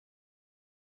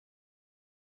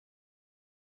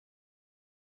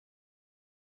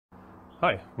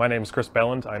Hi, my name is Chris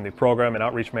Belland. I'm the Program and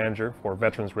Outreach Manager for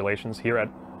Veterans Relations here at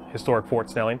Historic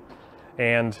Fort Snelling.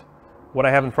 And what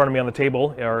I have in front of me on the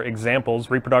table are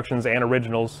examples, reproductions, and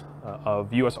originals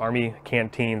of U.S. Army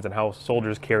canteens and how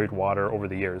soldiers carried water over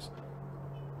the years.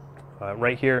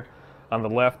 Right here on the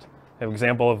left, I have an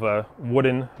example of a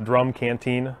wooden drum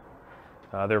canteen.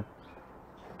 They're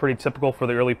pretty typical for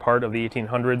the early part of the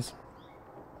 1800s,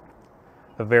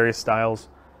 of various styles.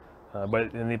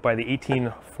 But by the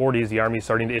 1840s, the Army is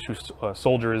starting to issue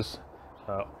soldiers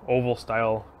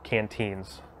oval-style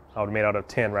canteens, made out of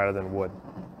tin rather than wood.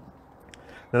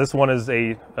 Now, this one is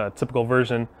a typical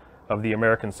version of the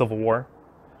American Civil War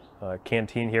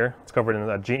canteen here. It's covered in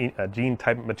a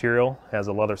jean-type material, has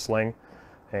a leather sling,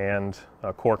 and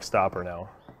a cork stopper now.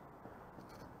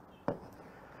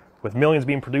 With millions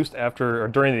being produced after or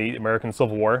during the American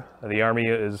Civil War, the Army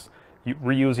is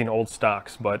reusing old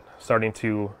stocks, but starting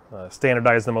to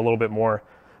standardize them a little bit more,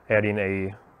 adding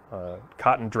a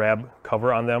cotton drab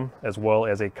cover on them as well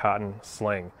as a cotton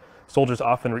sling. Soldiers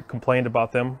often complained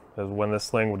about them as when this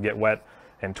sling would get wet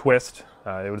and twist.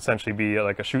 It would essentially be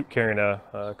like a chute carrying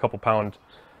a couple pound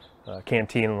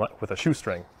canteen with a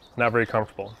shoestring. Not very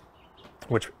comfortable,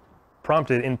 which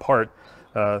prompted in part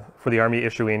for the Army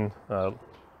issuing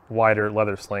wider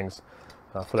leather slings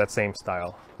for that same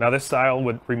style. Now, this style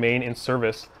would remain in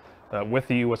service with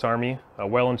the U.S. Army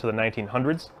well into the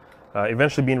 1900s,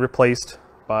 eventually being replaced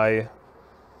by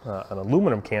an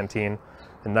aluminum canteen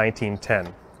in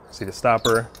 1910. See the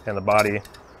stopper and the body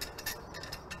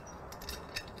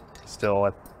still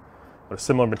with a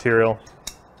similar material.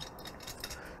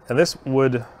 And this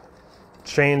would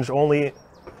change only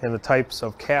in the types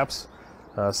of caps,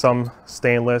 some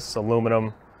stainless,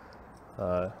 aluminum,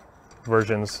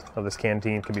 versions of this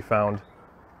canteen can be found.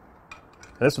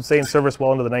 And this would stay in service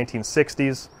well into the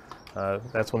 1960s.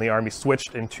 That's when the Army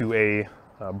switched into a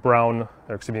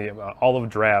olive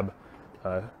drab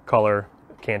color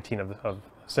canteen of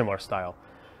similar style.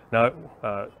 Now,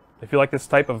 if you like this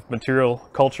type of material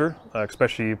culture,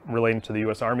 especially relating to the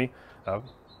U.S. Army, I'd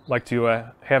like to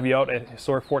have you out at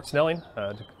Historic Fort Snelling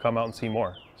to come out and see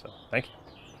more. So, thank you.